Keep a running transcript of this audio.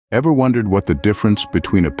Ever wondered what the difference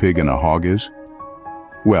between a pig and a hog is?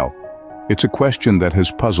 Well, it's a question that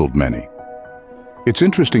has puzzled many. It's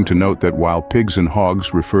interesting to note that while pigs and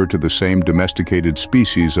hogs refer to the same domesticated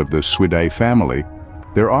species of the Suidae family,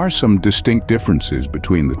 there are some distinct differences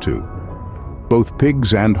between the two. Both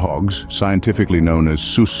pigs and hogs, scientifically known as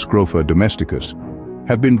scrofa domesticus,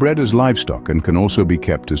 have been bred as livestock and can also be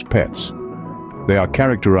kept as pets. They are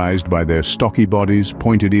characterized by their stocky bodies,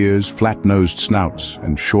 pointed ears, flat-nosed snouts,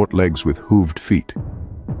 and short legs with hooved feet.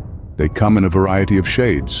 They come in a variety of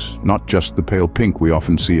shades, not just the pale pink we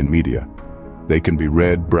often see in media. They can be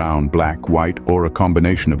red, brown, black, white, or a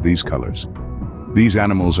combination of these colors. These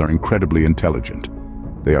animals are incredibly intelligent.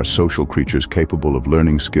 They are social creatures capable of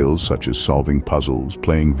learning skills such as solving puzzles,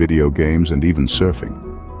 playing video games, and even surfing.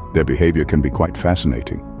 Their behavior can be quite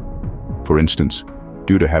fascinating. For instance,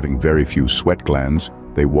 due to having very few sweat glands,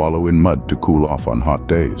 they wallow in mud to cool off on hot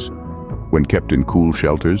days. When kept in cool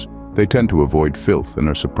shelters, they tend to avoid filth and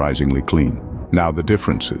are surprisingly clean. Now the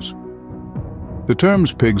differences. The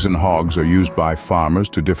terms pigs and hogs are used by farmers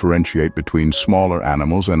to differentiate between smaller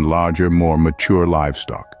animals and larger, more mature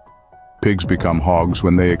livestock. Pigs become hogs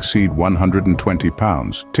when they exceed 120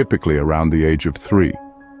 pounds, typically around the age of 3.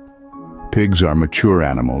 Pigs are mature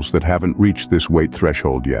animals that haven't reached this weight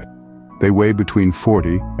threshold yet. They weigh between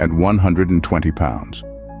 40 and 120 pounds.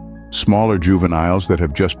 Smaller juveniles that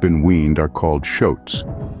have just been weaned are called shoats,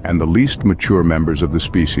 and the least mature members of the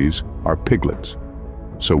species are piglets.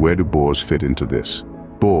 So where do boars fit into this?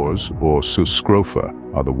 Boars, or scrofa,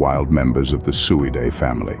 are the wild members of the Suidae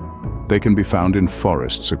family. They can be found in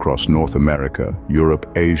forests across North America,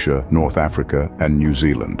 Europe, Asia, North Africa, and New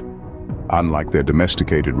Zealand. Unlike their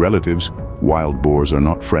domesticated relatives, wild boars are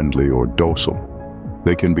not friendly or docile.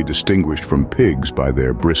 They can be distinguished from pigs by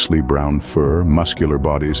their bristly brown fur, muscular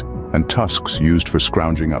bodies, and tusks used for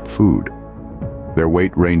scrounging up food. Their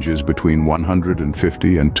weight ranges between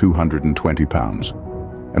 150 and 220 pounds.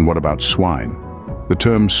 And what about swine? The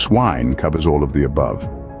term swine covers all of the above.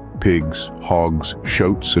 Pigs, hogs,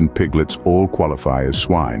 shoats, and piglets all qualify as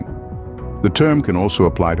swine. The term can also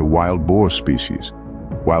apply to wild boar species.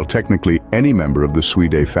 While technically any member of the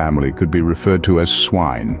Suidae family could be referred to as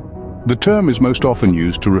swine, the term is most often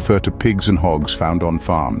used to refer to pigs and hogs found on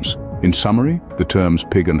farms. In summary, the terms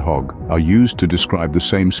pig and hog are used to describe the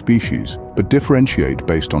same species, but differentiate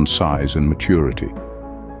based on size and maturity.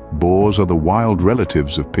 Boars are the wild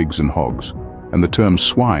relatives of pigs and hogs, and the term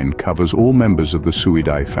swine covers all members of the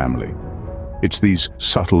Suidae family. It's these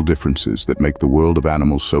subtle differences that make the world of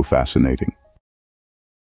animals so fascinating.